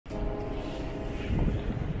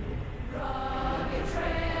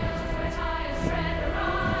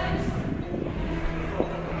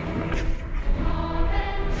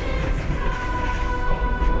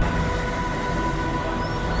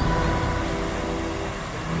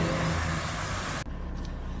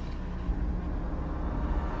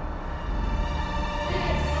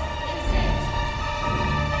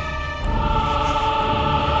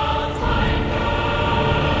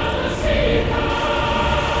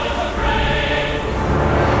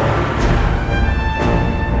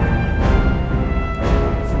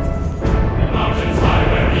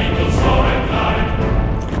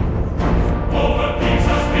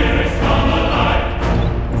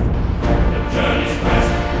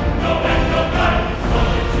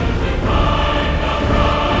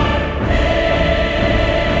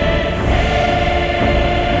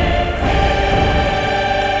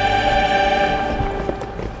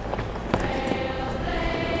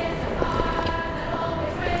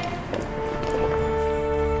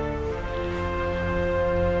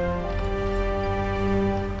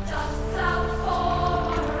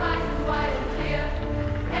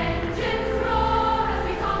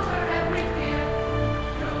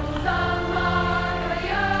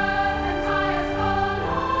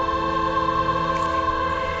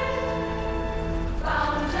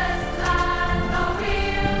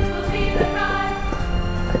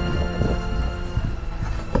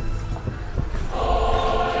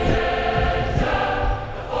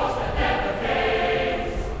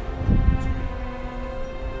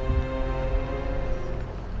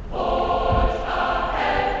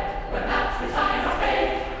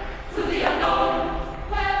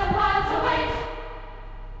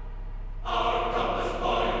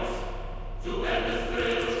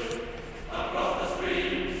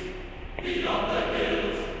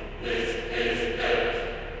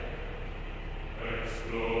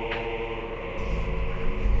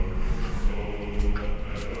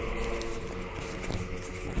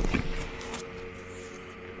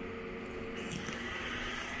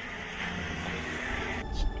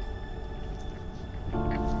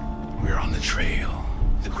We're on the trail,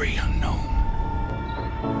 the great unknown.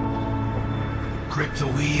 Grip the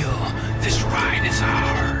wheel, this ride is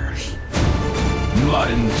ours.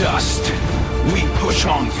 Mud and dust, we push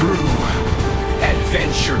on through.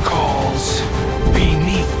 Adventure calls,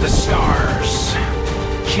 beneath the stars.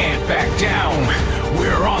 Can't back down,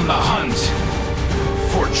 we're on the hunt.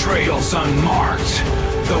 For trails unmarked,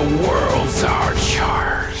 the world's our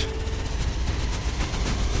chart.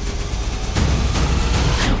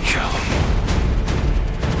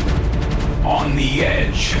 On the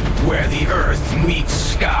edge, where the earth meets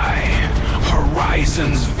sky,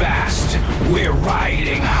 horizons vast, we're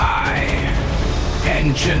riding high.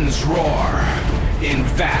 Engines roar, in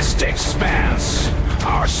vast expanse,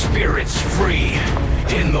 our spirits free,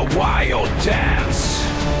 in the wild dance.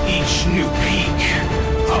 Each new peak,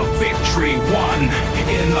 a victory won,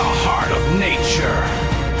 in the heart of nature,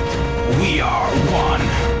 we are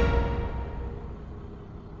one.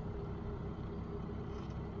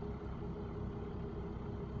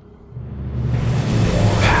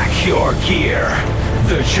 Your gear,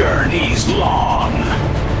 the journey's long,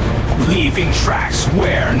 leaving tracks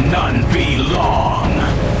where none belong.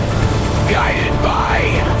 Guided by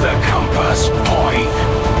the compass point,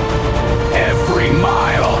 every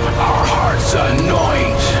mile our hearts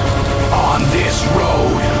anoint. On this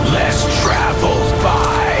road less traveled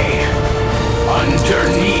by,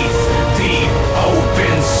 underneath the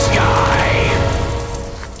open sky.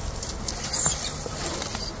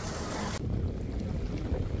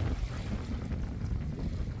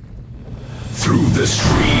 Through the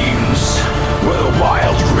streams, where the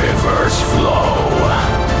wild rivers flow,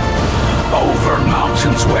 over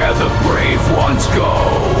mountains where the brave ones go,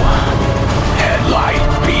 headlight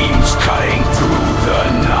beams cutting through the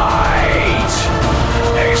night,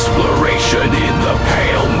 exploration in